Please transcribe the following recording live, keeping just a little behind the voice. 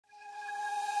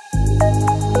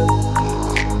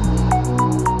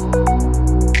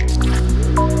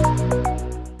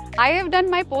I have done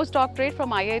my postdoctorate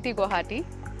from IIT Guwahati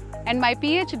and my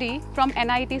Ph.D. from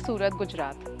NIT Surat,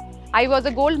 Gujarat. I was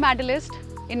a gold medalist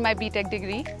in my B.Tech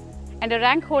degree and a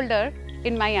rank holder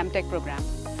in my M.Tech program.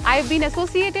 I have been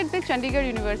associated with Chandigarh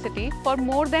University for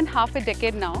more than half a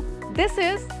decade now. This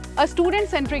is a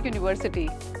student-centric university,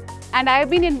 and I have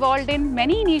been involved in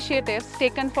many initiatives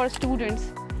taken for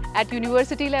students at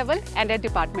university level and at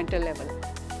departmental level.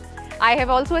 I have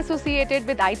also associated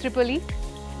with IEEE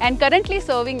and currently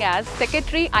serving as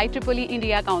Secretary IEEE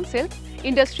India Council,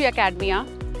 Industry Academia,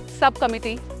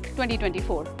 Subcommittee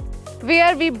 2024,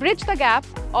 where we bridge the gap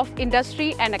of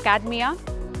industry and academia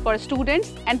for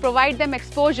students and provide them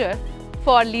exposure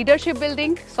for leadership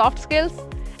building, soft skills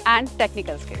and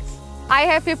technical skills. I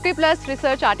have 50+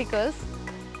 research articles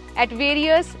at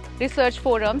various research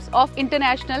forums of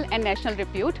international and national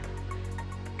repute.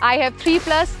 I have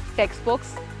 3+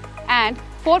 textbooks and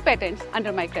 4 patents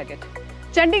under my credit.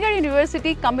 Chandigarh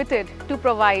University committed to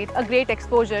provide a great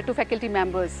exposure to faculty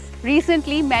members.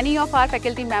 Recently, many of our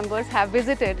faculty members have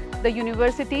visited the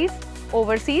universities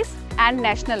overseas and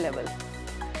national level.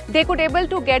 They could able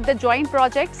to get the joint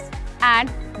projects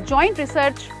and joint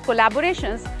research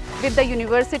collaborations with the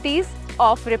universities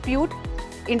of repute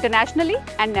internationally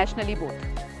and nationally both.